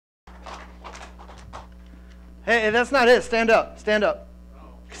Hey, that's not it. Stand up. Stand up.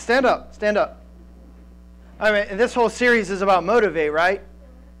 Stand up. Stand up. I mean, this whole series is about Motiv8, right?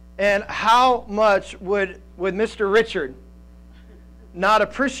 And how much would Mr. Richard not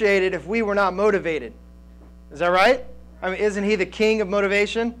appreciate it if we were not motivated? Is that right? I mean, isn't he the king of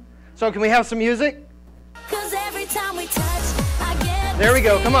motivation? So can we have some music? 'Cause every time we touch, I get there we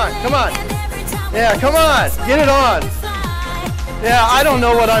go. Come on. Come on. Yeah, come on. Get it on. Yeah, I don't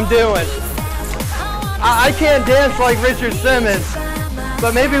know what I'm doing. I can't dance like Richard Simmons,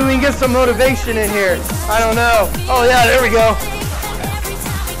 but maybe we can get some motivation in here. I don't know. Oh, yeah, there we go.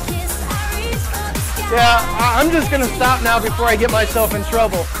 Yeah, I'm just going to stop now before I get myself in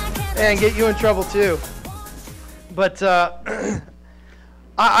trouble and get you in trouble too. But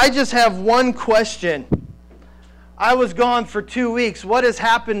I just have one question. I was gone for 2 weeks. What has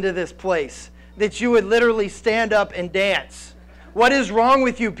happened to this place that you would literally stand up and dance? What is wrong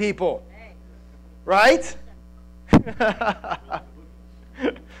with you people? Right?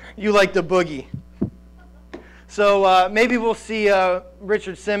 You like the boogie. So maybe we'll see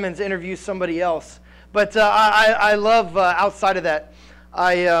Richard Simmons interview somebody else. But I love, outside of that,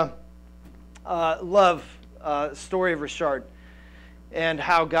 I love the story of Richard and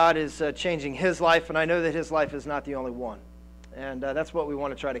how God is changing his life. And I know that his life is not the only one. And that's what we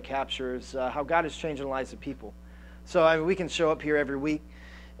want to try to capture is how God is changing the lives of people. So I mean, we can show up here every week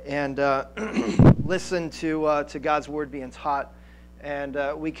and listen to God's word being taught. And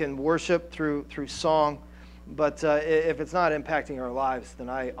we can worship through song. But if it's not impacting our lives, then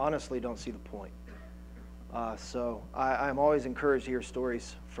I honestly don't see the point. So I'm always encouraged to hear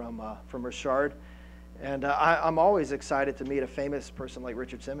stories from Richard. And I'm always excited to meet a famous person like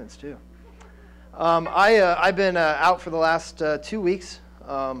Richard Simmons, too. I've been out for the last 2 weeks.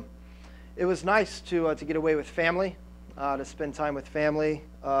 It was nice to get away with family, to spend time with family.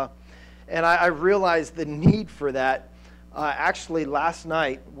 And I realized the need for that actually last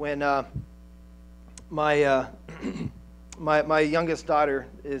night when my youngest daughter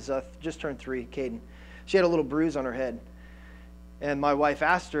is just turned 3, Caden. She had a little bruise on her head. And my wife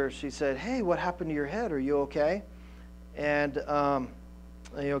asked her, she said, "Hey, what happened to your head? Are you okay?" And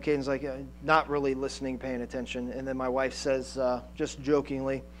Caden's like, not really listening, paying attention. And then my wife says, just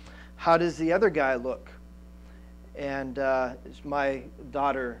jokingly, "How does the other guy look?" And my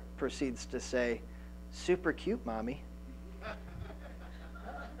daughter proceeds to say, "Super cute, Mommy."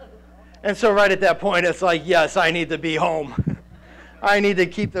 And so right at that point, it's like, yes, I need to be home. I need to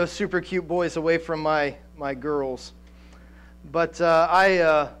keep those super cute boys away from my girls. But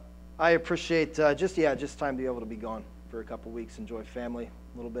I appreciate just time to be able to be gone for a couple weeks, enjoy family,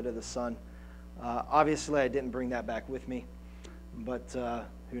 a little bit of the sun. Obviously, I didn't bring that back with me, but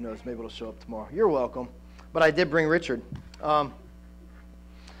who knows? Maybe it'll show up tomorrow. You're welcome. But I did bring Richard.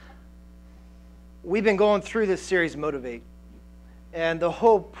 We've been going through this series, Motiv8, and the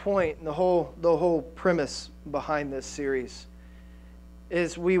whole point, the whole premise behind this series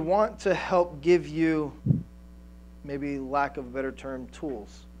is we want to help give you, maybe lack of a better term,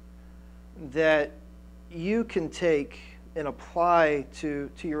 tools that you can take and apply to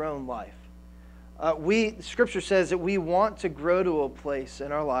your own life. Scripture says that we want to grow to a place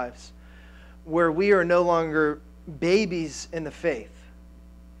in our lives where we are no longer babies in the faith.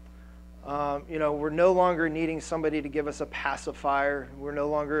 We're no longer needing somebody to give us a pacifier. We're no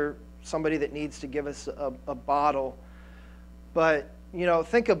longer somebody that needs to give us a bottle. But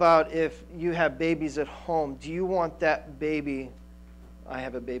think about if you have babies at home. Do you want that baby? I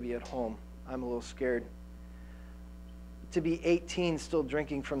have a baby at home. I'm a little scared. To be 18 still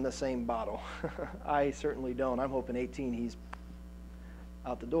drinking from the same bottle. I certainly don't. I'm hoping 18 he's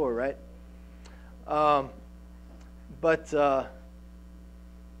out the door, right? But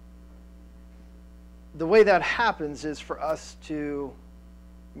the way that happens is for us to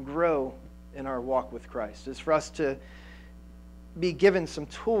grow in our walk with Christ. Is for us to be given some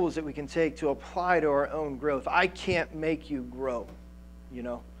tools that we can take to apply to our own growth. I can't make you grow,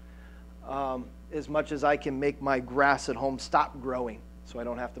 as much as I can make my grass at home stop growing so I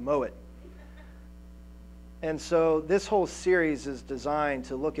don't have to mow it. And so this whole series is designed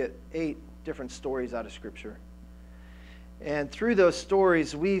to look at 8 different stories out of Scripture. And through those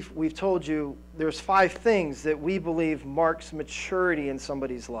stories, we've told you there's 5 things that we believe marks maturity in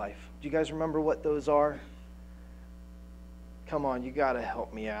somebody's life. Do you guys remember what those are? Come on, you got to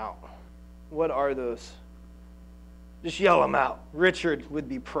help me out. What are those? Just yell them out. Richard would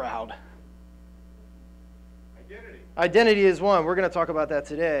be proud. Identity. Identity is one. We're going to talk about that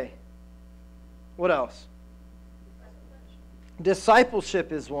today. What else?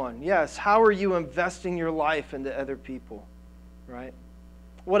 Discipleship is one. Yes. How are you investing your life into other people? Right?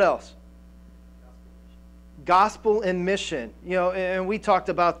 What else? gospel and mission. You know, and we talked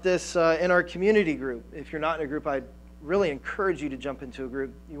about this in our community group. If you're not in a group, I'd really encourage you to jump into a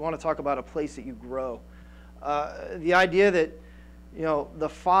group. You want to talk about a place that you grow. The idea that, you know, the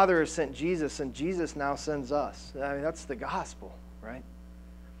Father has sent Jesus and Jesus now sends us. I mean, that's the gospel, right?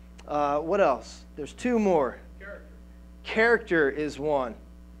 What else? There's two more. Character is one.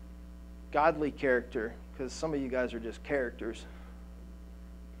 Godly character, because some of you guys are just characters.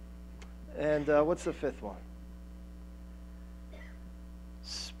 And what's the fifth one?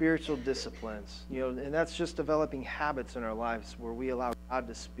 Spiritual disciplines. You know, and that's just developing habits in our lives where we allow God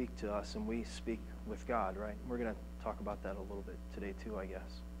to speak to us and we speak with God, right? We're going to talk about that a little bit today too, I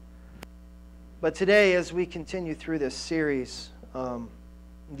guess. But today, as we continue through this series,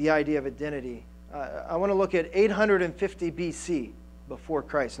 the idea of identity, I want to look at 850 BC, before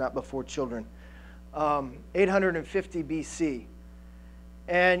Christ, not before children. 850 BC.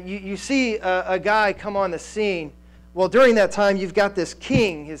 And you see a guy come on the scene. Well, during that time, you've got this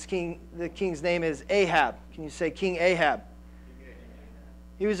king. The king's name is Ahab. Can you say King Ahab?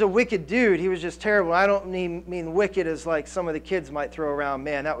 He was a wicked dude. He was just terrible. I don't mean wicked as like some of the kids might throw around.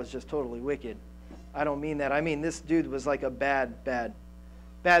 Man, that was just totally wicked. I don't mean that. I mean this dude was like a bad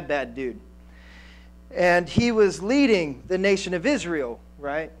dude. And he was leading the nation of Israel,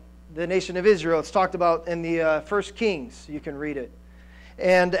 right? The nation of Israel. It's talked about in the First Kings. You can read it.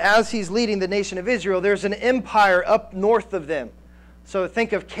 And as he's leading the nation of Israel, there's an empire up north of them. So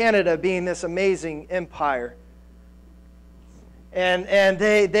think of Canada being this amazing empire. And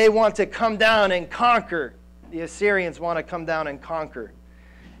they want to come down and conquer. The Assyrians want to come down and conquer.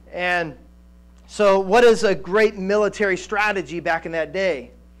 And so what is a great military strategy back in that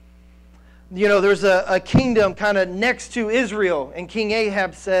day? You know, there's a kingdom kind of next to Israel. And King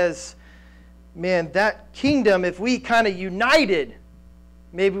Ahab says, man, that kingdom, if we kind of united,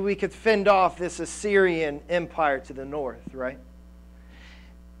 maybe we could fend off this Assyrian empire to the north, right?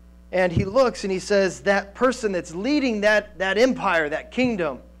 And he looks and he says, that person that's leading that empire, that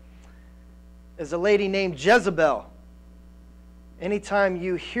kingdom, is a lady named Jezebel. Anytime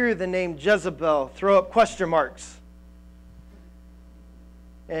you hear the name Jezebel, throw up question marks.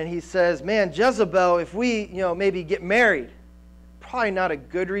 And he says, man, Jezebel, if we, you know, maybe get married, probably not a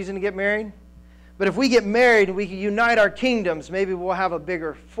good reason to get married, but if we get married and we can unite our kingdoms, maybe we'll have a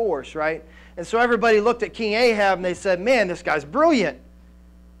bigger force, right? And so everybody looked at King Ahab and they said, man, this guy's brilliant.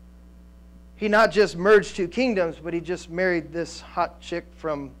 He not just merged two kingdoms, but he just married this hot chick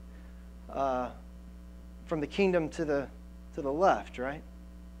from the kingdom to the left, right?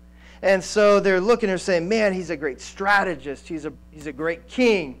 And so they're looking and saying, man, he's a great strategist. He's a great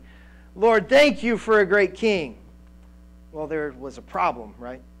king. Lord, thank you for a great king. Well, there was a problem,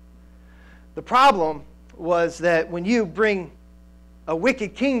 right? The problem was that when you bring a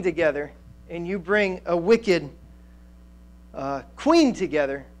wicked king together and you bring a wicked queen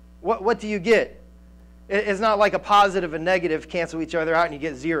together, what do you get? It's not like a positive and negative cancel each other out and you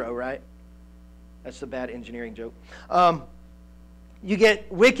get zero, right? That's a bad engineering joke. You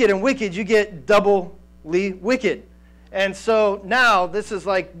get wicked and wicked, you get doubly wicked. And so now this is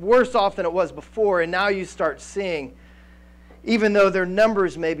like worse off than it was before, and now you start seeing, even though their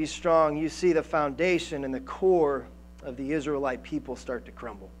numbers may be strong, you see the foundation and the core of the Israelite people start to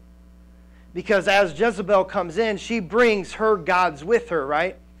crumble. Because as Jezebel comes in, she brings her gods with her,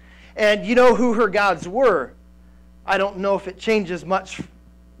 right? And you know who her gods were. I don't know if it changes much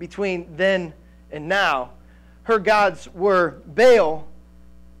between then and now. Her gods were Baal,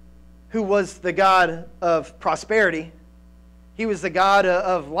 who was the god of prosperity. He was the god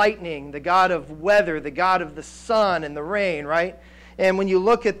of lightning, the god of weather, the god of the sun and the rain, right? And when you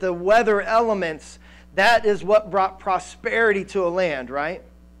look at the weather elements, that is what brought prosperity to a land, right?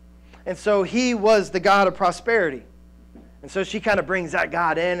 And so he was the god of prosperity. And so she kind of brings that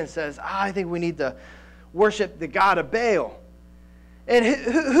god in and says, I think we need to worship the god of Baal. And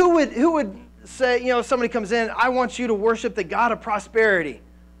who would say, you know, somebody comes in, I want you to worship the god of prosperity.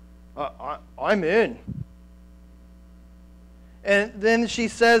 I'm in. And then she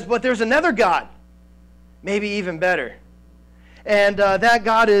says, but there's another god, maybe even better. And that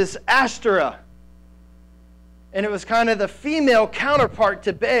god is Ashtoreth. And it was kind of the female counterpart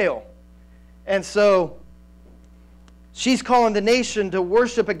to Baal. And so she's calling the nation to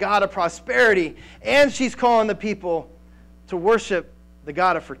worship a god of prosperity, and she's calling the people to worship the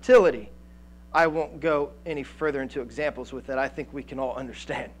god of fertility. I won't go any further into examples with that. I think we can all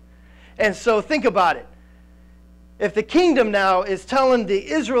understand. And so think about it. If the kingdom now is telling the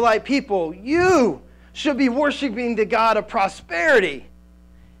Israelite people, you should be worshiping the god of prosperity,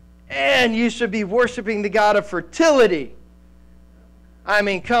 and you should be worshiping the god of fertility, I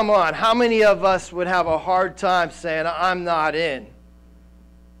mean, come on. How many of us would have a hard time saying, I'm not in?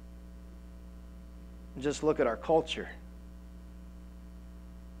 Just look at our culture.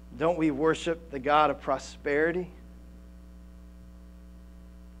 Don't we worship the God of prosperity?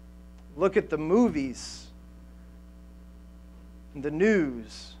 Look at the movies, the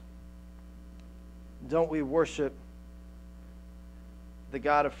news. Don't we worship the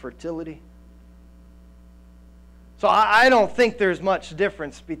God of fertility? So I don't think there's much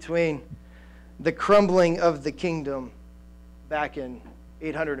difference between the crumbling of the kingdom back in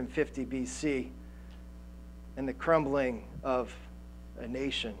 850 BC and the crumbling of a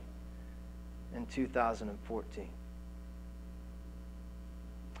nation in 2014.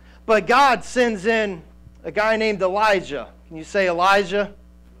 But God sends in a guy named Elijah. Can you say Elijah?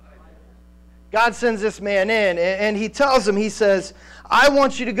 God sends this man in, and he tells him, he says, I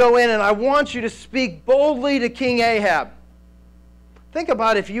want you to go in and I want you to speak boldly to King Ahab. Think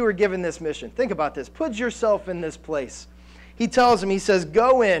about if you were given this mission. Think about this. Put yourself in this place. He tells him, he says,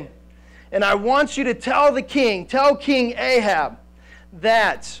 go in and I want you to tell King Ahab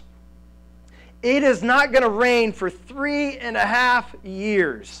that it is not going to rain for 3.5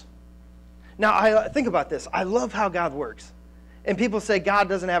 years. Now, think about this. I love how God works. And people say God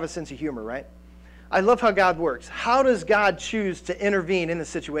doesn't have a sense of humor, right? I love how God works. How does God choose to intervene in the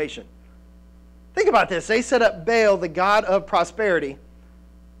situation? Think about this. They set up Baal, the god of prosperity,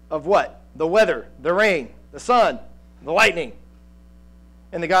 of what? The weather, the rain, the sun, the lightning,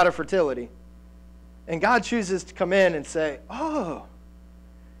 and the god of fertility. And God chooses to come in and say,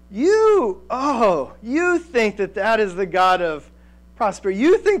 you think that is the god of prosperity.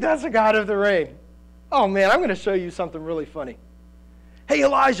 You think that's the god of the rain. Oh man, I'm going to show you something really funny. Hey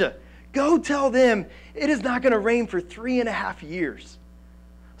Elijah, go tell them it is not going to rain for 3.5 years.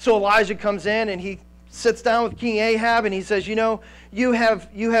 So Elijah comes in and he sits down with King Ahab and he says, you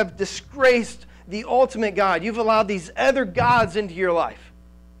have disgraced the ultimate God. You've allowed these other gods into your life.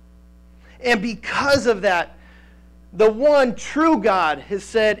 And because of that, the one true God has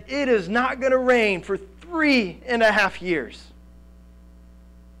said it is not going to rain for 3.5 years.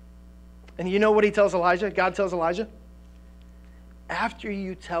 And you know what he tells Elijah? God tells Elijah, after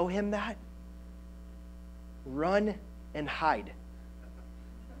you tell him that, run and hide.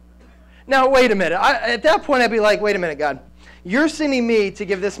 Now, wait a minute. At that point, I'd be like, wait a minute, God. You're sending me to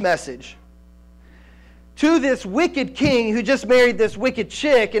give this message to this wicked king who just married this wicked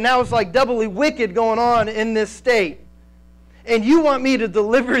chick, and now it's like doubly wicked going on in this state. And you want me to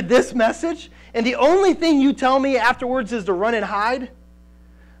deliver this message? And the only thing you tell me afterwards is to run and hide?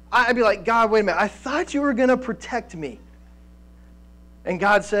 I'd be like, God, wait a minute. I thought you were going to protect me. And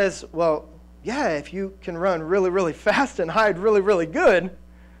God says, well, yeah, if you can run really, really fast and hide really, really good,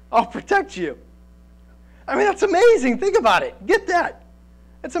 I'll protect you. I mean, that's amazing. Think about it. Get that.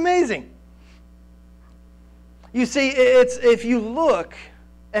 It's amazing. You see, if you look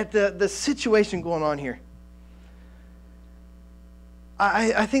at the situation going on here,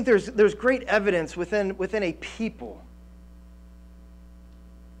 I think there's great evidence within a people.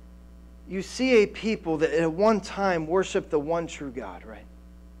 You see a people that at one time worshiped the one true God, right?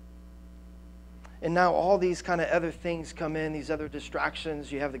 And now all these kind of other things come in, these other distractions.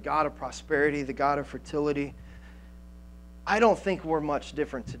 You have the God of prosperity, the God of fertility. I don't think we're much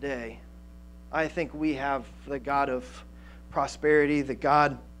different today. I think we have the God of prosperity, the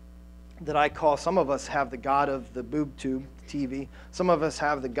God that I call, some of us have the God of the boob tube TV. Some of us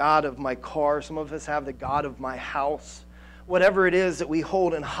have the God of my car. Some of us have the God of my house. Whatever it is that we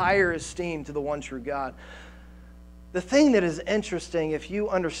hold in higher esteem to the one true God. The thing that is interesting, if you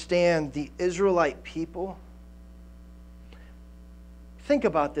understand the Israelite people, think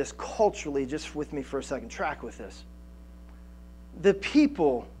about this culturally just with me for a second. Track with this. The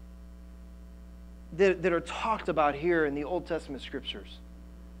people that are talked about here in the Old Testament scriptures,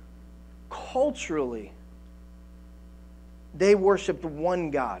 culturally, they worshiped one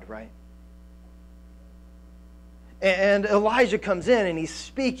God, right? And Elijah comes in and he's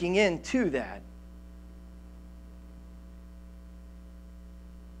speaking into that.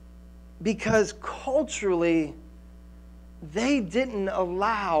 Because culturally, they didn't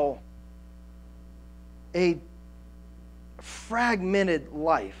allow a fragmented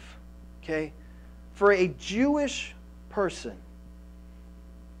life, okay? For a Jewish person,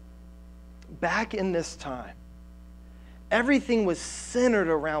 back in this time, everything was centered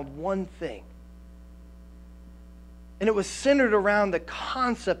around one thing. And it was centered around the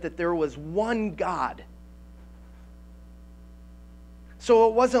concept that there was one God. So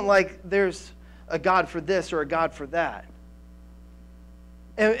it wasn't like there's a God for this or a God for that.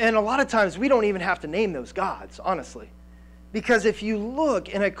 And a lot of times we don't even have to name those gods, honestly. Because if you look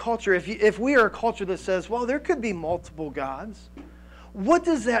in a culture, if we are a culture that says, well, there could be multiple gods, what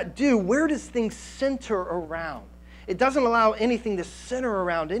does that do? Where does things center around? It doesn't allow anything to center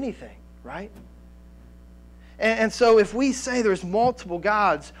around anything, right? And so if we say there's multiple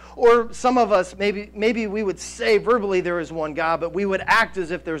gods, or some of us, maybe we would say verbally there is one God, but we would act as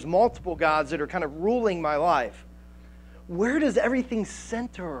if there's multiple gods that are kind of ruling my life. Where does everything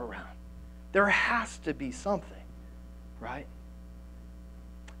center around? There has to be something, right?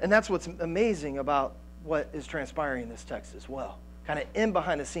 And that's what's amazing about what is transpiring in this text as well. Kind of in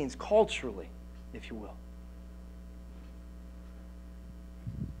behind the scenes, culturally, if you will.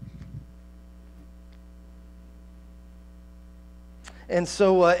 And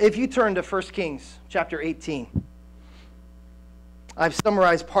so if you turn to 1 Kings chapter 18, I've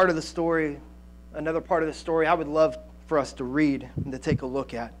summarized part of the story, another part of the story I would love for us to read and to take a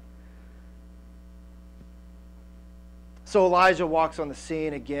look at. So Elijah walks on the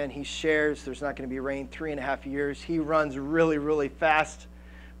scene again. He shares there's not going to be rain 3.5 years. He runs really, really fast,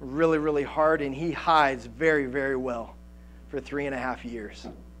 really, really hard, and he hides very, very well for 3.5 years.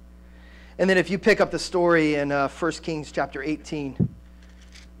 And then if you pick up the story in 1 Kings chapter 18,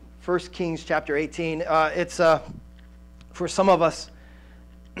 1 Kings chapter 18, it's for some of us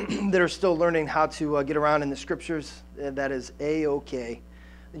that are still learning how to get around in the scriptures, that is A-OK.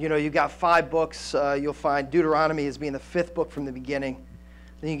 You know, you've got 5 books. You'll find Deuteronomy as being the 5th book from the beginning.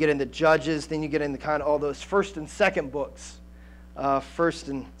 Then you get into Judges. Then you get into kind of all those 1st and 2nd books. 1st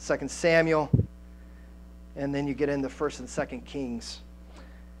and 2nd Samuel. And then you get into 1st and 2nd Kings.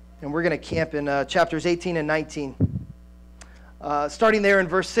 And we're going to camp in chapters 18 and 19. Starting there in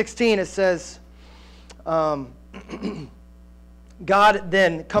verse 16, it says, God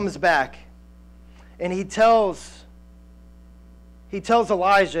then comes back and he tells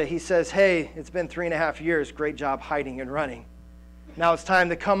Elijah, he says, hey, it's been 3.5 years. Great job hiding and running. Now it's time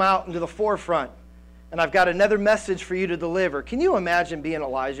to come out into the forefront. And I've got another message for you to deliver. Can you imagine being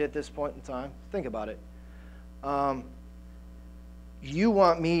Elijah at this point in time? Think about it. You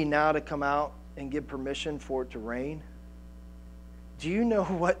want me now to come out and give permission for it to rain? Do you know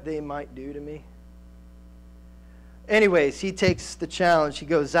what they might do to me? Anyways, he takes the challenge. He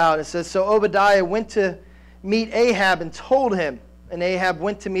goes out and says, so Obadiah went to meet Ahab and told him. And Ahab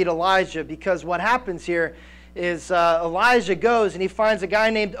went to meet Elijah, because what happens here is Elijah goes and he finds a guy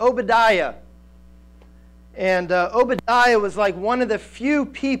named Obadiah. And Obadiah was like one of the few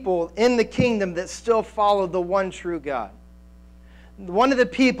people in the kingdom that still followed the one true God. One of the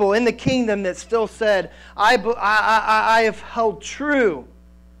people in the kingdom that still said, I have held true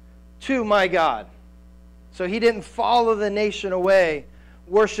to my God. So he didn't follow the nation away,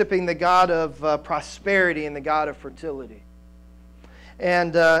 worshiping the God of prosperity and the God of fertility.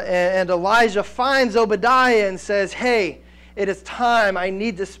 And Elijah finds Obadiah and says, hey, it is time. I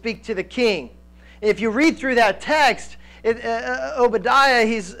need to speak to the king. If you read through that text,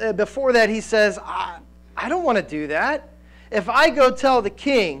 Obadiah, before that, he says, I don't want to do that. If I go tell the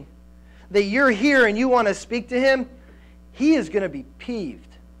king that you're here and you want to speak to him, he is going to be peeved,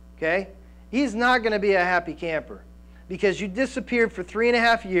 okay? He's not going to be a happy camper because you disappeared for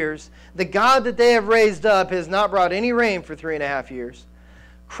 3.5 years. The God that they have raised up has not brought any rain for 3.5 years.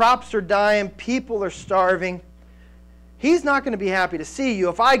 Crops are dying. People are starving. He's not going to be happy to see you.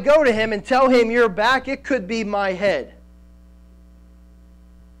 If I go to him and tell him you're back, it could be my head.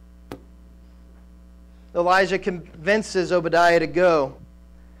 Elijah convinces Obadiah to go.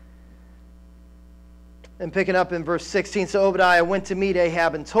 And picking up in verse 16, so Obadiah went to meet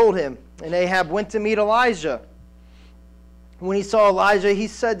Ahab and told him. And Ahab went to meet Elijah. When he saw Elijah, he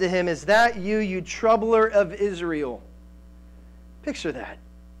said to him, is that you, you troubler of Israel? Picture that.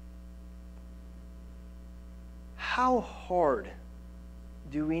 How hard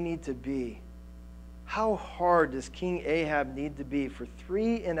do we need to be? How hard does King Ahab need to be for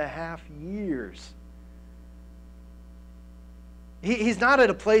 3.5 years? He's not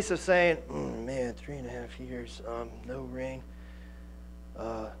at a place of saying, man, 3.5 years, no rain.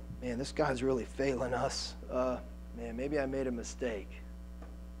 Man, this guy's really failing us. Man, maybe I made a mistake.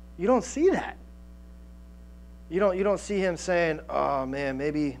 You don't see that. You don't see him saying, oh man,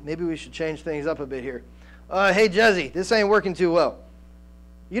 maybe we should change things up a bit here. Hey Jesse, this ain't working too well.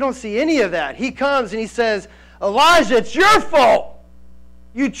 You don't see any of that. He comes and he says, Elijah, it's your fault.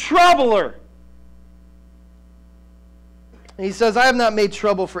 You troubler. And he says, I have not made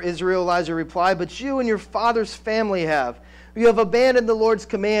trouble for Israel, Elijah replied, but you and your father's family have. You have abandoned the Lord's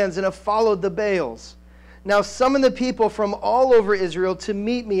commands and have followed the Baals. Now summon the people from all over Israel to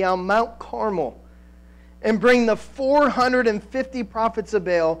meet me on Mount Carmel, and bring the 450 prophets of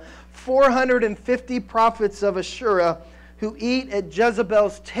Baal, 450 prophets of Asherah, who eat at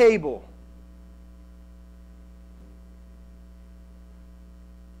Jezebel's table.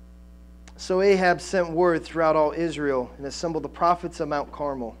 So Ahab sent word throughout all Israel and assembled the prophets of Mount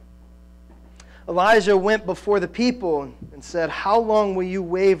Carmel. Elijah went before the people and said, "How long will you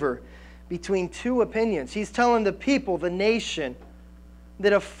waver between two opinions?" He's telling the people, the nation,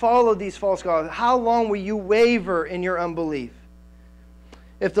 that have followed these false gods, how long will you waver in your unbelief?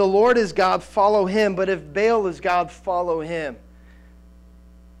 If the Lord is God, follow him, but if Baal is God, follow him.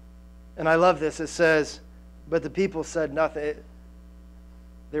 And I love this. It says, but the people said nothing.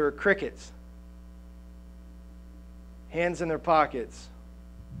 They were crickets. Hands in their pockets.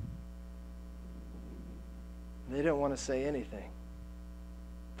 They didn't want to say anything.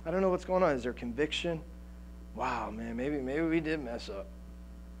 I don't know what's going on. Is there conviction? Wow, man, maybe we did mess up.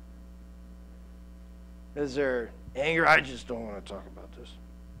 Is there anger? I just don't want to talk about this.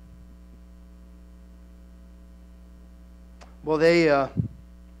 Well, they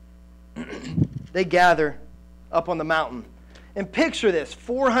gather up on the mountain. And picture this,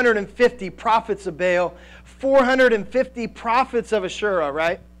 450 prophets of Baal, 450 prophets of Asherah,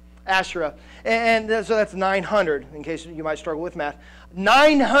 right? Asherah. And so that's 900, in case you might struggle with math.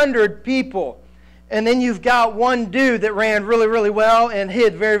 900 people. And then you've got one dude that ran really, really well and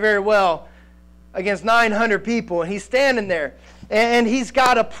hid very, very well against 900 people. And he's standing there. And he's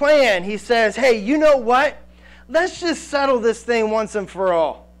got a plan. He says, hey, you know what? Let's just settle this thing once and for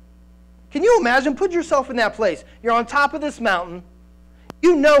all. Can you imagine? Put yourself in that place. You're on top of this mountain.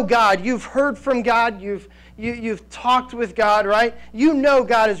 You know God. You've heard from God. You've talked with God, right? You know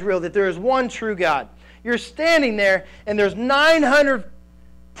God is real, that there is one true God. You're standing there, and there's 900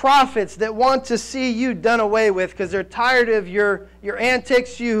 prophets that want to see you done away with because they're tired of your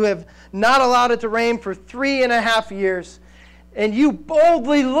antics. You have not allowed it to rain for 3.5 years. And you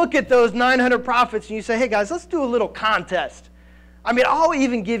boldly look at those 900 prophets and you say, hey guys, let's do a little contest. I mean, I'll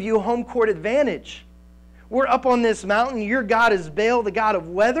even give you a home court advantage. We're up on this mountain. Your God is Baal, the god of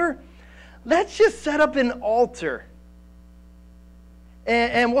weather. Let's just set up an altar.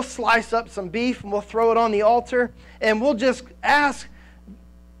 And we'll slice up some beef and we'll throw it on the altar. And we'll just ask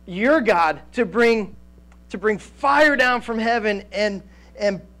your God to bring fire down from heaven and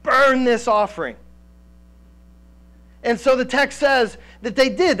burn this offering. And so the text says that they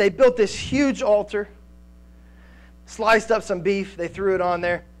did. They built this huge altar, sliced up some beef, they threw it on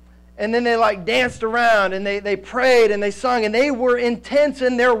there, and then they danced around and they prayed and they sung and they were intense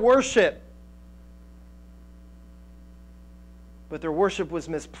in their worship. But their worship was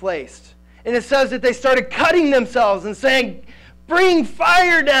misplaced. And it says that they started cutting themselves and saying, bring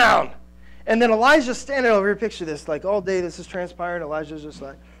fire down. And then Elijah's standing over here, picture this, all day this is transpiring, Elijah's just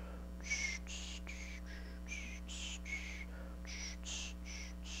like,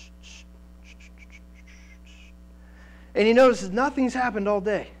 and he notices nothing's happened all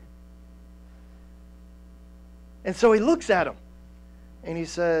day. And so he looks at him and he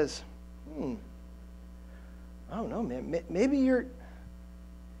says, I don't know, man. Maybe your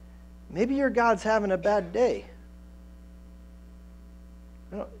God's having a bad day.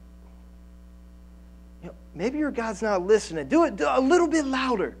 Maybe your God's not listening. Do it a little bit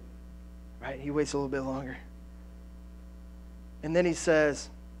louder. Right? He waits a little bit longer. And then he says,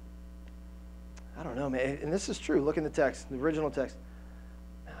 I don't know, man. And this is true. Look in the text, the original text.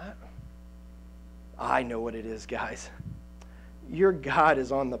 I know what it is, guys. Your God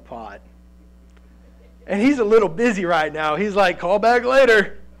is on the pot. And he's a little busy right now. He's like, call back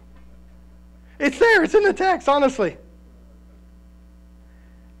later. It's there. It's in the text, honestly.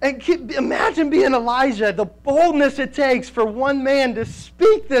 And imagine being Elijah, the boldness it takes for one man to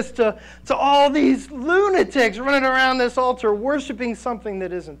speak this to all these lunatics running around this altar worshiping something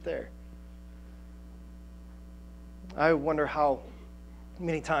that isn't there. I wonder how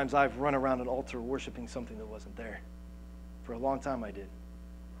many times I've run around an altar worshiping something that wasn't there. For a long time I did.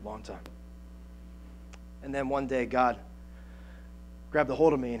 A long time. And then one day God grabbed a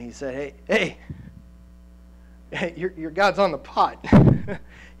hold of me and he said, hey, your God's on the pot.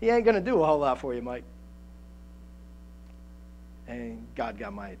 He ain't going to do a whole lot for you, Mike. And God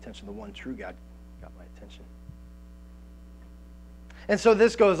got my attention. The one true God got my attention. And so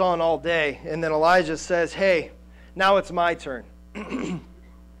this goes on all day. And then Elijah says, hey, now it's my turn.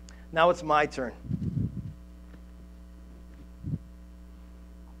 Now it's my turn.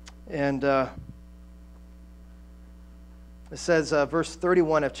 And it says, verse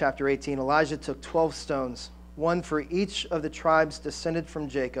 31 of chapter 18, Elijah took 12 stones, one for each of the tribes descended from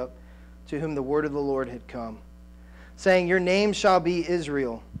Jacob, to whom the word of the Lord had come, saying, your name shall be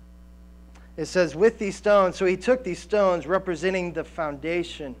Israel. It says, with these stones, so he took these stones representing the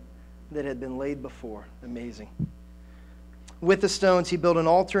foundation that had been laid before. Amazing. With the stones, he built an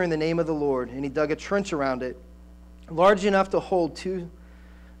altar in the name of the Lord, and he dug a trench around it, large enough to hold two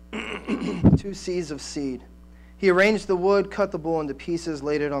seahs of seed. He arranged the wood, cut the bull into pieces,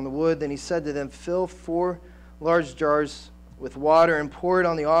 laid it on the wood. Then he said to them, fill 4 large jars with water and pour it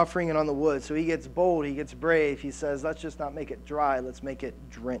on the offering and on the wood. So he gets bold, he gets brave. He says, let's just not make it dry, let's make it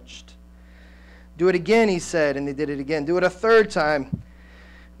drenched. Do it again, he said, and they did it again. Do it a third time. And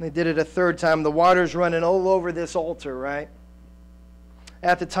they did it a third time. The water's running all over this altar, right?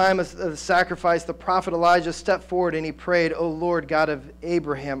 At the time of the sacrifice, the prophet Elijah stepped forward and he prayed, O Lord, God of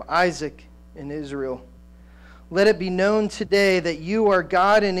Abraham, Isaac, and Israel, let it be known today that you are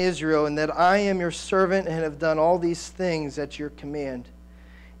God in Israel and that I am your servant and have done all these things at your command.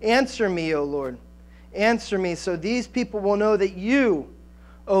 Answer me, O Lord. Answer me so these people will know that you,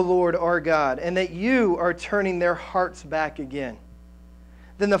 O Lord, are God and that you are turning their hearts back again.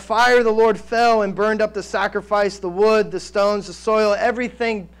 Then the fire of the Lord fell and burned up the sacrifice, the wood, the stones, the soil.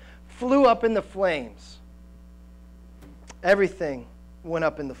 Everything flew up in the flames. Everything went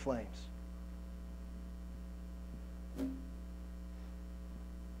up in the flames.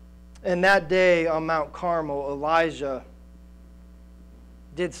 And that day on Mount Carmel, Elijah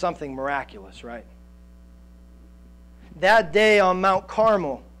did something miraculous, right? That day on Mount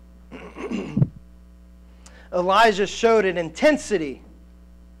Carmel, Elijah showed an intensity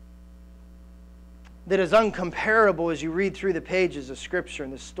that is uncomparable as you read through the pages of Scripture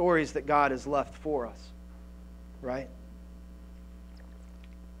and the stories that God has left for us, right?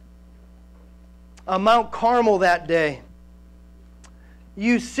 On Mount Carmel that day,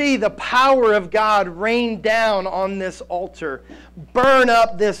 you see the power of God rain down on this altar, burn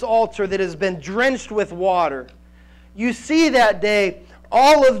up this altar that has been drenched with water. You see that day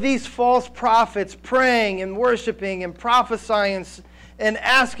all of these false prophets praying and worshiping and prophesying and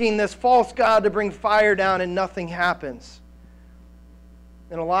asking this false god to bring fire down, and nothing happens.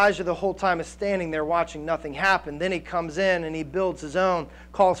 And Elijah the whole time is standing there watching nothing happen. Then he comes in and he builds his own,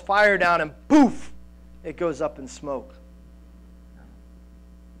 calls fire down, and poof, it goes up in smoke.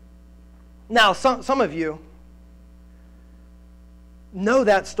 Now, some of you know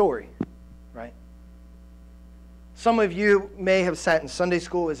that story, right? Some of you may have sat in Sunday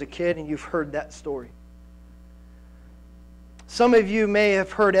school as a kid and you've heard that story. Some of you may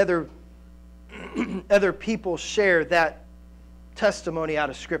have heard other people share that testimony out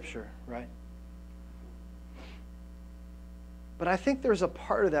of Scripture, right? But I think there's a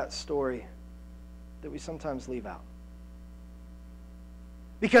part of that story that we sometimes leave out.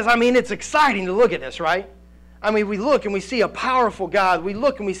 Because, I mean, it's exciting to look at this, right? I mean, we look and we see a powerful God. We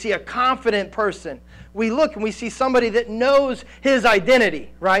look and we see a confident person. We look and we see somebody that knows his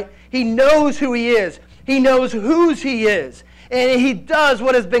identity, right? He knows who he is. He knows whose he is. And he does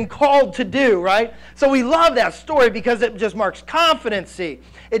what has been called to do, right? So we love that story because it just marks competency.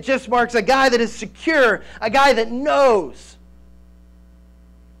 It just marks a guy that is secure, a guy that knows.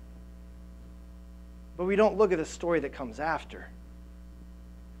 But we don't look at the story that comes after.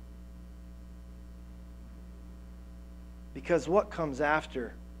 Because what comes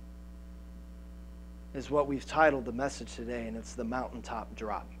after is what we've titled the message today, and it's the Mountaintop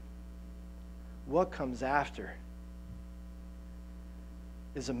Drought. What comes after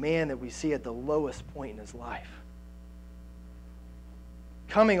is a man that we see at the lowest point in his life,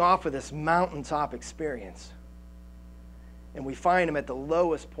 coming off of this mountaintop experience, and we find him at the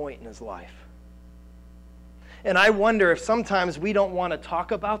lowest point in his life. And I wonder if sometimes we don't want to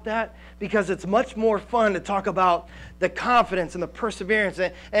talk about that because it's much more fun to talk about the confidence and the perseverance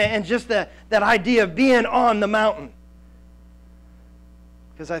and just that idea of being on the mountain.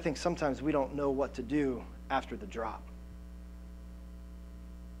 Because I think sometimes we don't know what to do after the drop.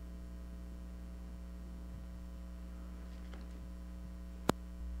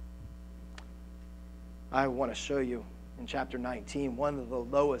 I want to show you in chapter 19 one of the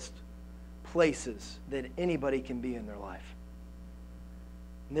lowest places that anybody can be in their life.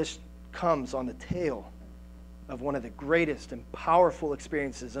 And this comes on the tail of one of the greatest and powerful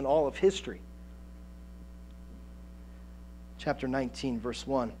experiences in all of history. Chapter 19, verse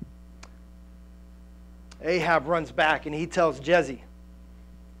 1. Ahab runs back and he tells Jezebel.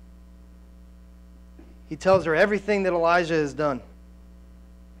 He tells her everything that Elijah has done.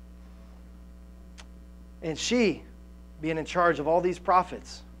 And she, being in charge of all these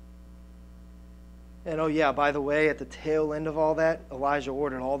prophets. And oh yeah, by the way, at the tail end of all that, Elijah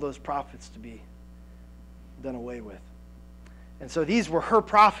ordered all those prophets to be done away with. And so these were her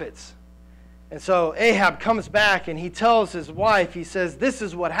prophets. And so Ahab comes back and he tells his wife, he says, this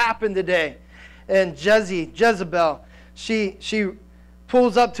is what happened today. And Jezebel, she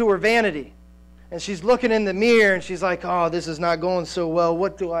pulls up to her vanity. And she's looking in the mirror, and she's like, oh, this is not going so well.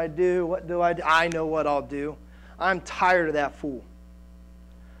 What do I do? What do I do? I know what I'll do. I'm tired of that fool.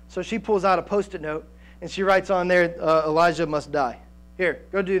 So she pulls out a Post-it note, and she writes on there, Elijah must die. Here,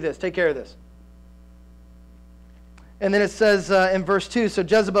 go do this. Take care of this. And then it says in verse 2, so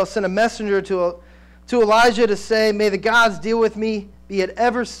Jezebel sent a messenger to Elijah to say, may the gods deal with me, be it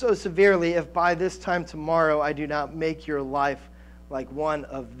ever so severely, if by this time tomorrow I do not make your life like one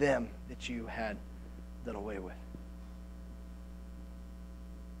of them that you had done away with.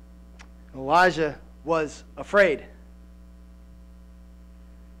 Elijah was afraid.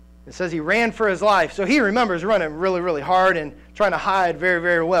 It says he ran for his life. So he remembers running really, really hard and trying to hide very,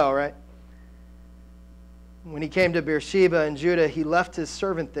 very well, right? When he came to Beersheba in Judah, he left his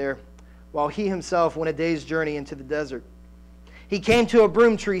servant there while he himself went a day's journey into the desert. He came to a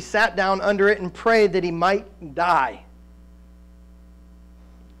broom tree, sat down under it, and prayed that he might die.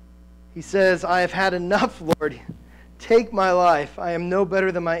 He says, I have had enough, Lord. Take my life. I am no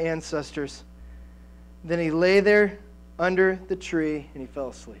better than my ancestors. Then he lay there under the tree and he fell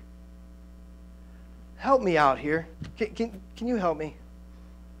asleep. Help me out here. Can you help me?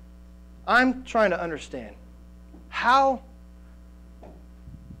 I'm trying to understand. How?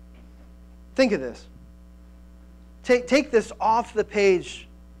 Think of this. Take this off the page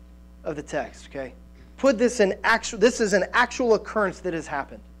of the text, okay? Put this in actual, this is an actual occurrence that has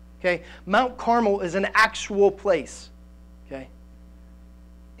happened. Okay? Mount Carmel is an actual place. Okay?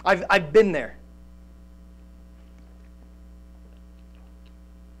 I've been there.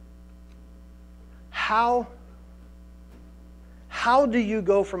 How do you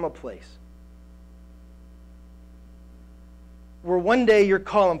go from a place where one day you're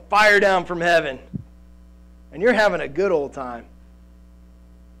calling fire down from heaven and you're having a good old time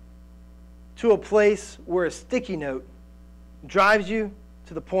to a place where a sticky note drives you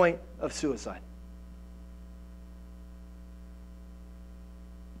to the point of suicide?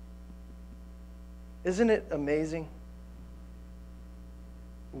 Isn't it amazing?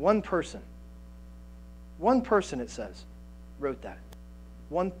 One person, it says, wrote that.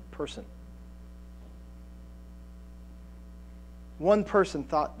 One person. One person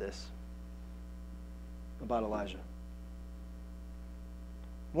thought this about Elijah.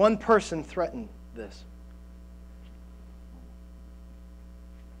 One person threatened this.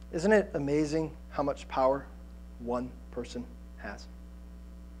 Isn't it amazing how much power one person has?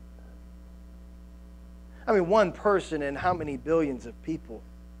 I mean, one person and how many billions of people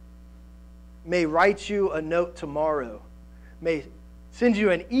may write you a note tomorrow, may send you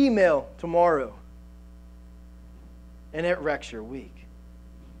an email tomorrow, and it wrecks your week.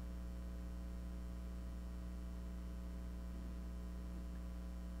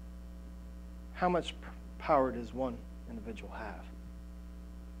 How much power does one individual have?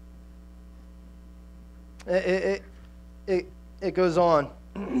 It goes on,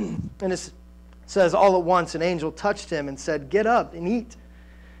 and it says, all at once an angel touched him and said, get up and eat.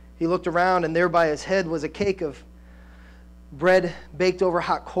 He looked around, and there by his head was a cake of bread baked over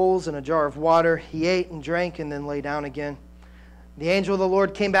hot coals and a jar of water. He ate and drank and then lay down again. The angel of the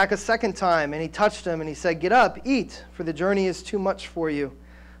Lord came back a second time, and he touched him, and he said, get up, eat, for the journey is too much for you.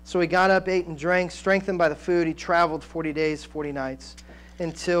 So he got up, ate and drank. Strengthened by the food, he traveled 40 days, 40 nights,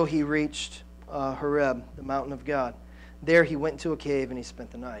 until he reached Horeb, the mountain of God. There he went into a cave, and he spent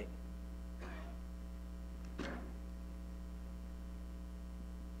the night.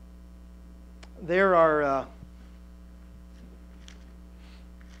 There are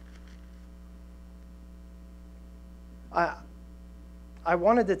I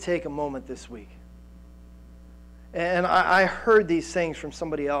wanted to take a moment this week, and I heard these things from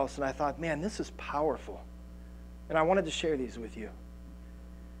somebody else, and I thought, man, this is powerful, and I wanted to share these with you.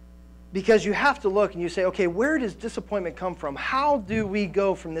 Because you have to look and you say, okay, where does disappointment come from? How do we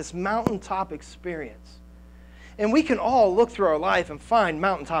go from this mountaintop experience? And we can all look through our life and find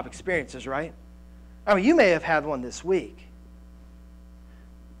mountaintop experiences, right? I mean, you may have had one this week.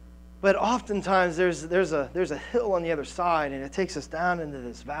 But oftentimes there's a hill on the other side, and it takes us down into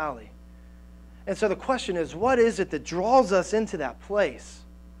this valley. And so the question is, what is it that draws us into that place?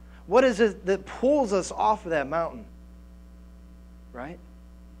 What is it that pulls us off of that mountain? Right?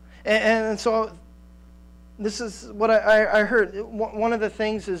 And so this is what I heard. One of the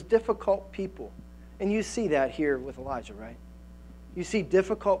things is difficult people. And you see that here with Elijah, right? You see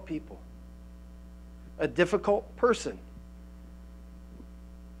difficult people. A difficult person.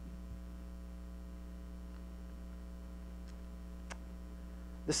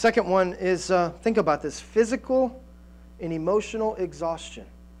 The second one is, think about this, physical and emotional exhaustion.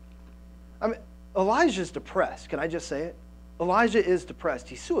 I mean, Elijah's depressed. Can I just say it? Elijah is depressed.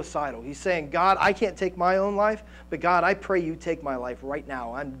 He's suicidal. He's saying, God, I can't take my own life, but God, I pray you take my life right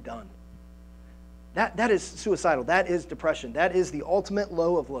now. I'm done. That is suicidal. That is depression. That is the ultimate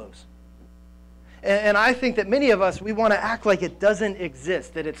low of lows. And I think that many of us, we want to act like it doesn't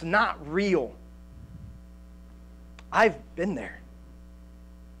exist, that it's not real. I've been there.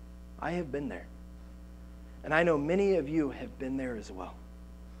 I have been there. And I know many of you have been there as well.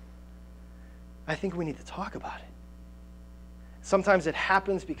 I think we need to talk about it. Sometimes it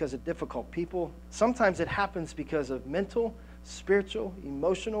happens because of difficult people. Sometimes it happens because of mental, spiritual,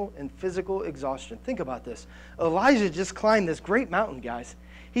 emotional, and physical exhaustion. Think about this. Elijah just climbed this great mountain, guys.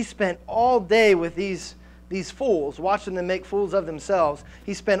 He spent all day with these fools, watching them make fools of themselves.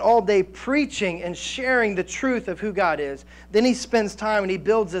 He spent all day preaching and sharing the truth of who God is. Then he spends time and he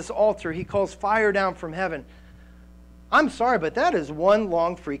builds this altar. He calls fire down from heaven. I'm sorry, but that is one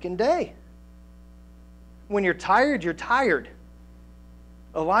long freaking day. When you're tired, you're tired.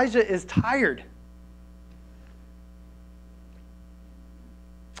 Elijah is tired.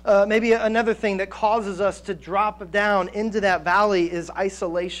 Maybe another thing that causes us to drop down into that valley is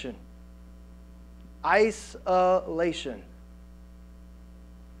isolation. Isolation.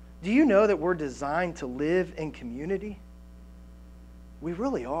 Do you know that we're designed to live in community? We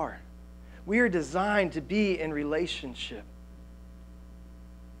really are. We are designed to be in relationship.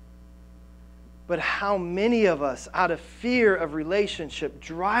 But how many of us, out of fear of relationship,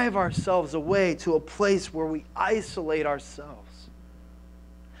 drive ourselves away to a place where we isolate ourselves?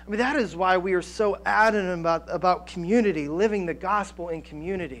 I mean, that is why we are so adamant about community, living the gospel in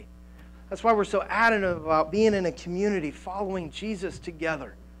community. That's why we're so adamant about being in a community, following Jesus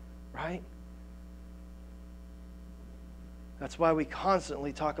together, right? That's why we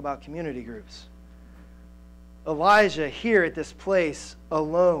constantly talk about community groups. Elijah here at this place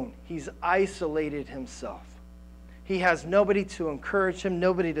alone, he's isolated himself. He has nobody to encourage him,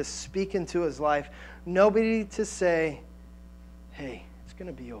 nobody to speak into his life, nobody to say, hey, it's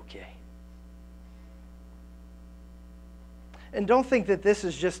going to be okay. And don't think that this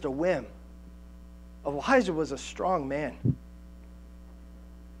is just a whim. Elijah was a strong man.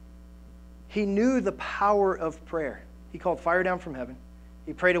 He knew the power of prayer. He called fire down from heaven.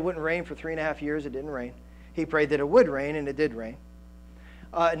 He prayed it wouldn't rain for 3.5 years. It didn't rain. He prayed that it would rain, and it did rain.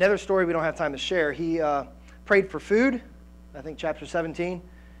 Another story we don't have time to share. He prayed for food, I think chapter 17,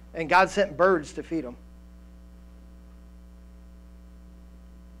 and God sent birds to feed him.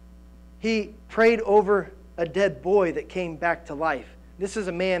 He prayed over a dead boy that came back to life. This is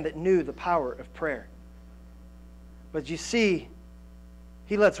a man that knew the power of prayer. But you see,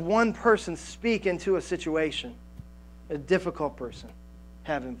 he lets one person speak into a situation, a difficult person,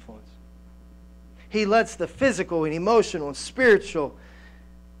 have influence. He lets the physical and emotional and spiritual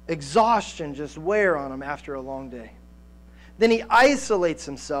exhaustion just wear on him after a long day. Then he isolates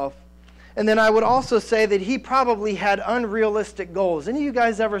himself. And then I would also say that he probably had unrealistic goals. Any of you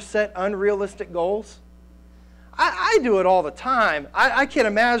guys ever set unrealistic goals? I do it all the time. I can't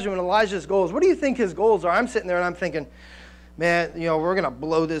imagine when Elijah's goals. What do you think his goals are? I'm sitting there and I'm thinking, man, we're going to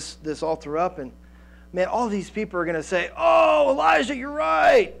blow this altar up. And, man, all these people are going to say, oh, Elijah, you're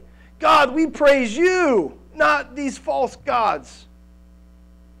right. God, we praise you, not these false gods.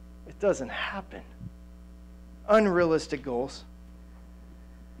 It doesn't happen. Unrealistic goals.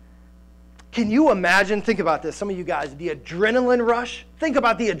 Can you imagine, think about this, some of you guys, the adrenaline rush? Think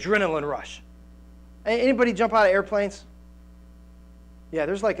about the adrenaline rush. Anybody jump out of airplanes? Yeah,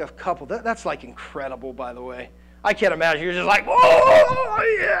 there's like a couple. That's like incredible, by the way. I can't imagine. You're just like,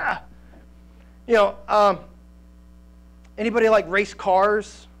 oh, yeah. Anybody like race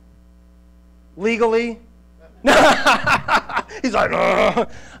cars? Legally? He's like,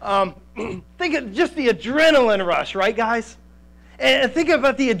 think of just the adrenaline rush, right, guys? And think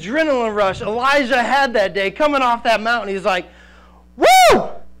about the adrenaline rush Elijah had that day coming off that mountain. He's like, woo!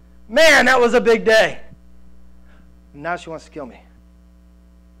 Man, that was a big day. Now she wants to kill me.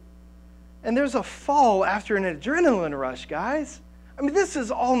 And there's a fall after an adrenaline rush, guys. I mean, this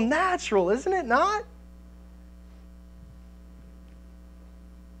is all natural, isn't it not?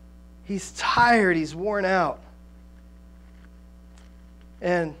 He's tired. He's worn out.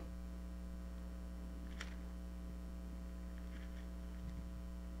 And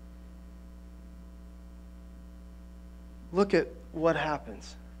look at what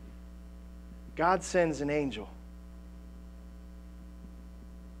happens. God sends an angel.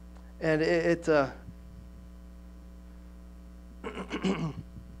 And it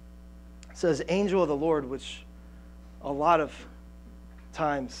says angel of the Lord, which a lot of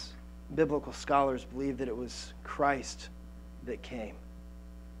times biblical scholars believe that it was Christ that came.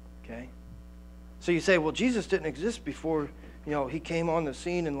 Okay? So you say, well, Jesus didn't exist before he came on the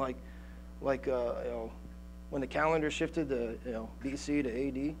scene in like when the calendar shifted to BC to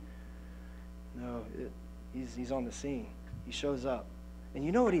AD. No, he's on the scene. He shows up. And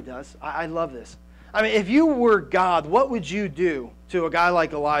you know what he does? I love this. I mean, if you were God, what would you do to a guy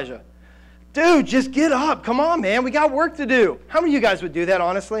like Elijah? Dude, just get up. Come on, man. We got work to do. How many of you guys would do that,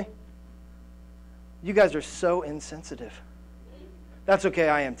 honestly? You guys are so insensitive. That's okay.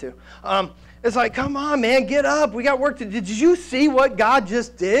 I am too. It's like, come on, man. Get up. We got work to do. Did you see what God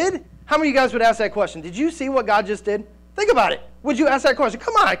just did? How many of you guys would ask that question? Did you see what God just did? Think about it. Would you ask that question?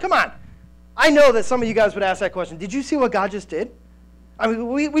 Come on, come on. I know that some of you guys would ask that question. Did you see what God just did? I mean,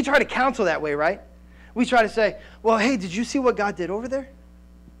 we try to counsel that way, right? We try to say, well, hey, did you see what God did over there?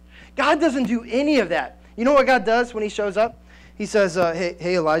 God doesn't do any of that. You know what God does when he shows up? He says,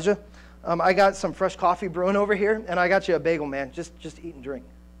 hey, Elijah, I got some fresh coffee brewing over here, and I got you a bagel, man. Just eat and drink.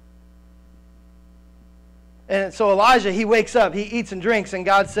 And so Elijah, he wakes up, he eats and drinks, and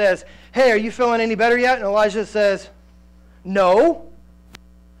God says, hey, are you feeling any better yet? And Elijah says, no.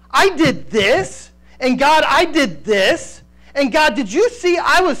 I did this, and God, I did this. And God, did you see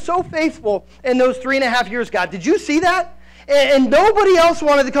I was so faithful in those 3.5 years, God? Did you see that? And nobody else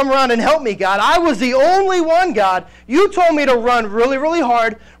wanted to come around and help me, God. I was the only one, God. You told me to run really, really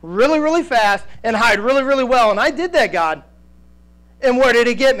hard, really, really fast, and hide really, really well. And I did that, God. And where did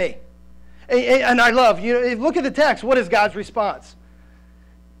it get me? And I love, look at the text. What is God's response?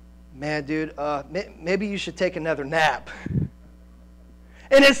 Man, dude, maybe you should take another nap.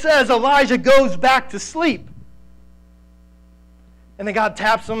 And it says Elijah goes back to sleep. And then God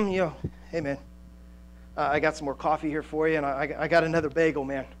taps him, hey, man, I got some more coffee here for you, and I got another bagel,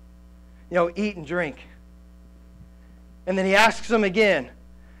 man. Eat and drink. And then he asks him again.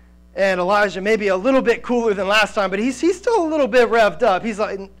 And Elijah, maybe a little bit cooler than last time, but he's still a little bit revved up. He's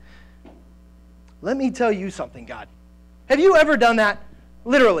like, let me tell you something, God. Have you ever done that?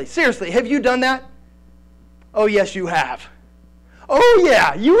 Literally, seriously, have you done that? Oh, yes, you have. Oh,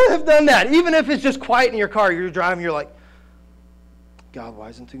 yeah, you have done that. Even if it's just quiet in your car, you're driving, you're like, God, why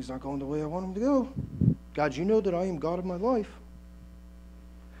isn't things not going the way I want them to go? God, you know that I am God of my life.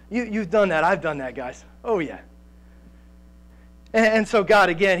 You've done that. I've done that, guys. Oh, yeah. And so God,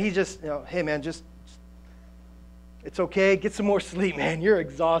 again, he just, hey, man, just, it's okay. Get some more sleep, man. You're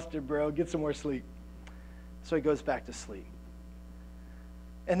exhausted, bro. Get some more sleep. So he goes back to sleep.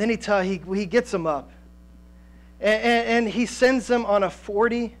 And then he gets him up. And he sends him on a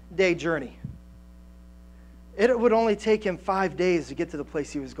 40-day journey. It would only take him 5 days to get to the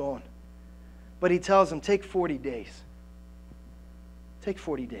place he was going. But he tells him, take 40 days. Take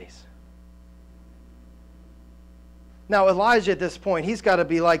 40 days. Now, Elijah at this point, he's got to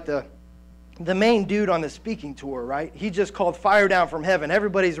be like the main dude on the speaking tour, right? He just called fire down from heaven.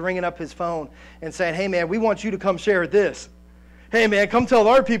 Everybody's ringing up his phone and saying, hey, man, we want you to come share this. Hey, man, come tell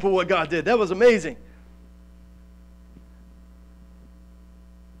our people what God did. That was amazing.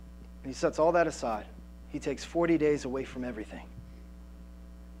 He sets all that aside. He takes 40 days away from everything.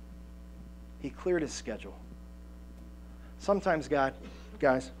 He cleared his schedule. Sometimes,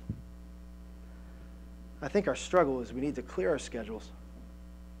 guys, I think our struggle is we need to clear our schedules.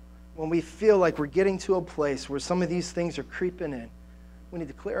 When we feel like we're getting to a place where some of these things are creeping in, we need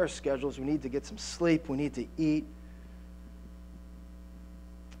to clear our schedules. We need to get some sleep. We need to eat.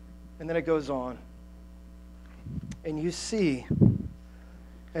 And then it goes on. And you see,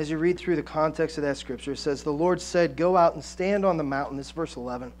 as you read through the context of that scripture, it says, the Lord said, go out and stand on the mountain, this is verse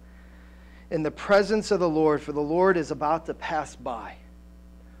 11, in the presence of the Lord, for the Lord is about to pass by.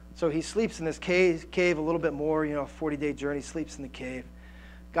 So he sleeps in this cave a little bit more, 40-day journey, sleeps in the cave.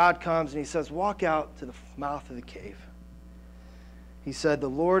 God comes and he says, walk out to the mouth of the cave. He said, the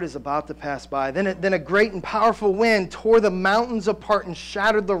Lord is about to pass by. Then a great and powerful wind tore the mountains apart and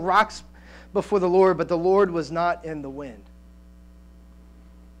shattered the rocks before the Lord, but the Lord was not in the wind.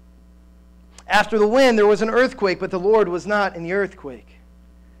 After the wind, there was an earthquake, but the Lord was not in the earthquake.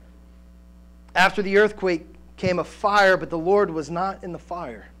 After the earthquake came a fire, but the Lord was not in the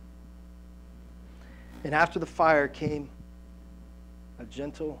fire. And after the fire came a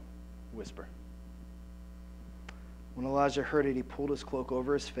gentle whisper. When Elijah heard it, he pulled his cloak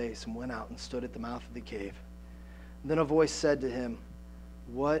over his face and went out and stood at the mouth of the cave. And then a voice said to him,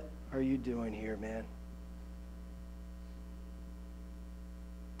 what are you doing here, man?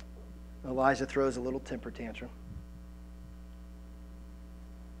 Elijah throws a little temper tantrum.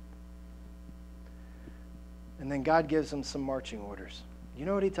 And then God gives him some marching orders. You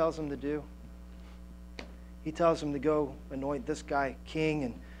know what he tells him to do? He tells him to go anoint this guy king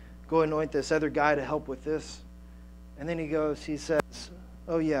and go anoint this other guy to help with this. And then he says,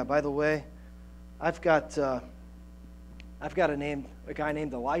 oh yeah, by the way, I've got I've got a guy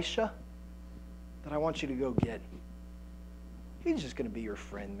named Elisha that I want you to go get. He's just going to be your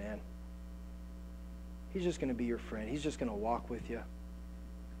friend, man. He's just going to be your friend. He's just going to walk with you.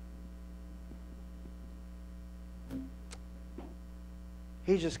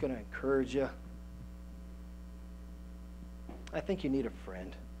 He's just going to encourage you. I think you need a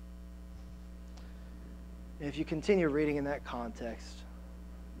friend. And if you continue reading in that context,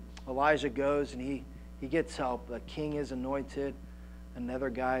 Elijah goes and he gets help. A king is anointed. Another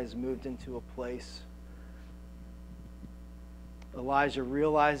guy is moved into a place. Elijah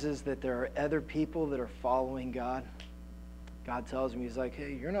realizes that there are other people that are following God. God tells him, he's like,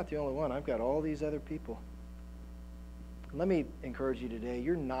 hey, you're not the only one. I've got all these other people. Let me encourage you today,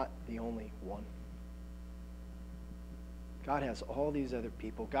 you're not the only one. God has all these other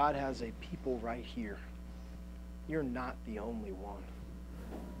people. God has a people right here. You're not the only one.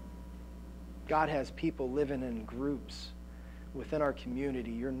 God has people living in groups within our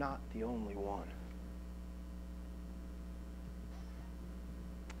community. You're not the only one.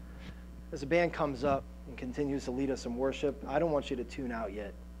 As the band comes up and continues to lead us in worship, I don't want you to tune out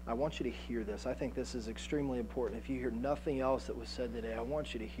yet. I want you to hear this. I think this is extremely important. If you hear nothing else that was said today, I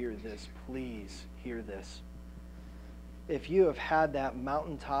want you to hear this. Please hear this. If you have had that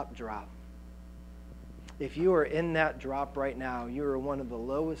mountaintop drop, if you are in that drop right now, you are one of the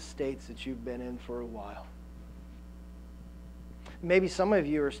lowest states that you've been in for a while. Maybe some of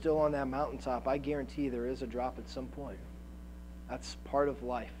you are still on that mountaintop. I guarantee there is a drop at some point. That's part of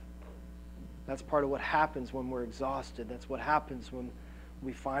life. That's part of what happens when we're exhausted. That's what happens when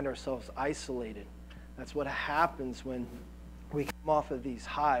we find ourselves isolated. That's what happens when we come off of these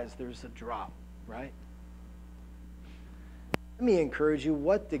highs. There's a drop, right? Let me encourage you.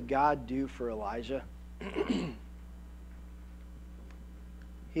 What did God do for Elijah?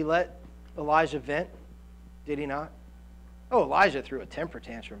 He let Elijah vent, did he not? Oh, Elijah threw a temper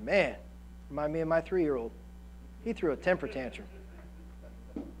tantrum. Man, remind me of my 3-year-old. He threw a temper tantrum.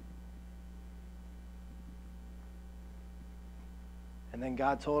 And then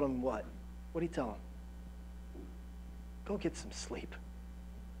God told him what? What did he tell him? Go get some sleep.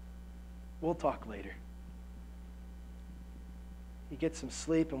 We'll talk later. He gets some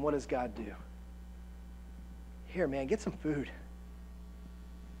sleep, and what does God do? Here, man, get some food.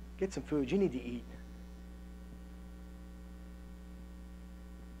 Get some food. You need to eat.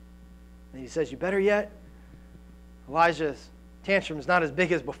 And he says, you better yet? Elijah's tantrum is not as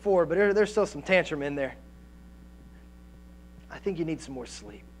big as before, but there's still some tantrum in there. I think you need some more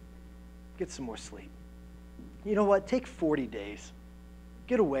sleep. Get some more sleep. You know what? Take 40 days.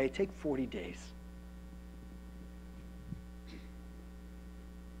 Get away. Take 40 days.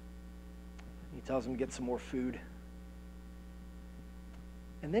 He tells him to get some more food.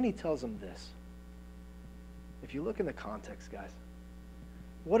 And then he tells him this. If you look in the context, guys,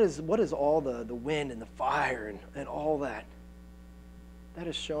 what is all the wind and the fire and all that? That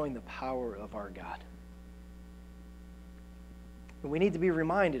is showing the power of our God. And we need to be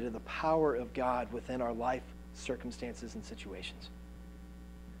reminded of the power of God within our life circumstances and situations.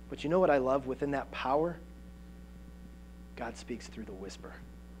 But you know what I love within that power? God speaks through the whisper.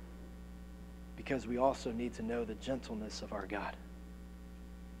 Because we also need to know the gentleness of our God,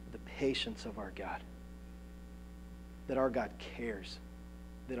 the patience of our God, that our God cares,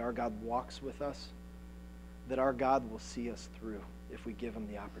 that our God walks with us, that our God will see us through if we give him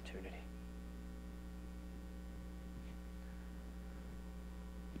the opportunity.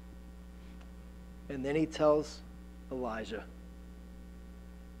 And then he tells Elijah,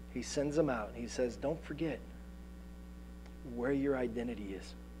 he sends him out, and he says, don't forget where your identity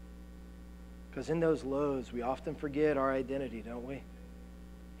is. Because in those lows, we often forget our identity, don't we?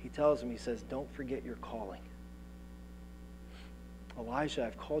 He tells him, he says, don't forget your calling. Elijah,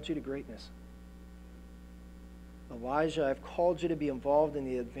 I've called you to greatness. Elijah, I've called you to be involved in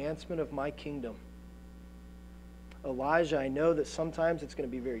the advancement of my kingdom. Elijah, I know that sometimes it's going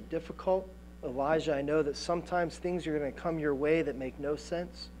to be very difficult. Elijah, I know that sometimes things are going to come your way that make no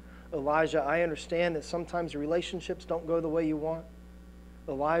sense. Elijah, I understand that sometimes relationships don't go the way you want.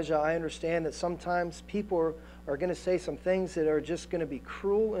 Elijah, I understand that sometimes people are going to say some things that are just going to be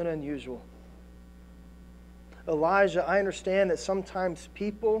cruel and unusual. Elijah, I understand that sometimes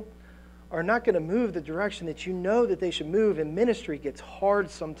people are not going to move the direction that you know that they should move, and ministry gets hard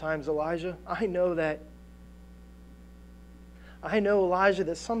sometimes, Elijah. I know that. I know, Elijah,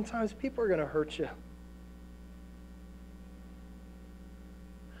 that sometimes people are going to hurt you.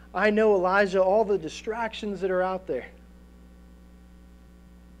 I know, Elijah, all the distractions that are out there.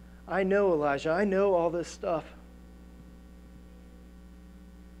 I know, Elijah, I know all this stuff.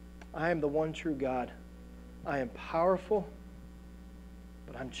 I am the one true God. I am powerful,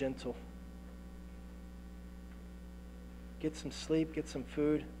 but I'm gentle. Get some sleep, get some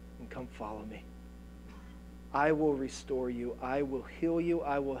food, and come follow me. I will restore you. I will heal you.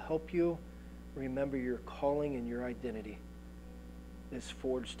 I will help you. Remember your calling and your identity is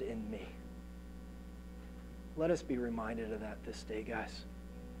forged in me. Let us be reminded of that this day, guys.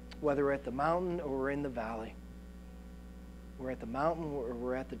 Whether we're at the mountain or we're in the valley, we're at the mountain or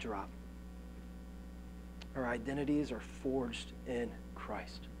we're at the drop. Our identities are forged in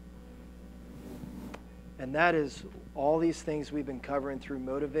Christ. And that is all these things we've been covering through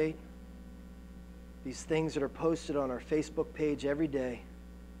Motiv8. These things that are posted on our Facebook page every day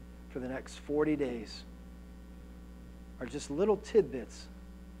for the next 40 days are just little tidbits.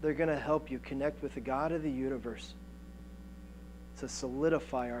 They're going to help you connect with the God of the universe to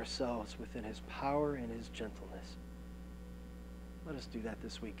solidify ourselves within his power and his gentleness. Let us do that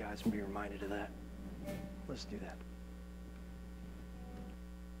this week, guys, and be reminded of that. Let's do that.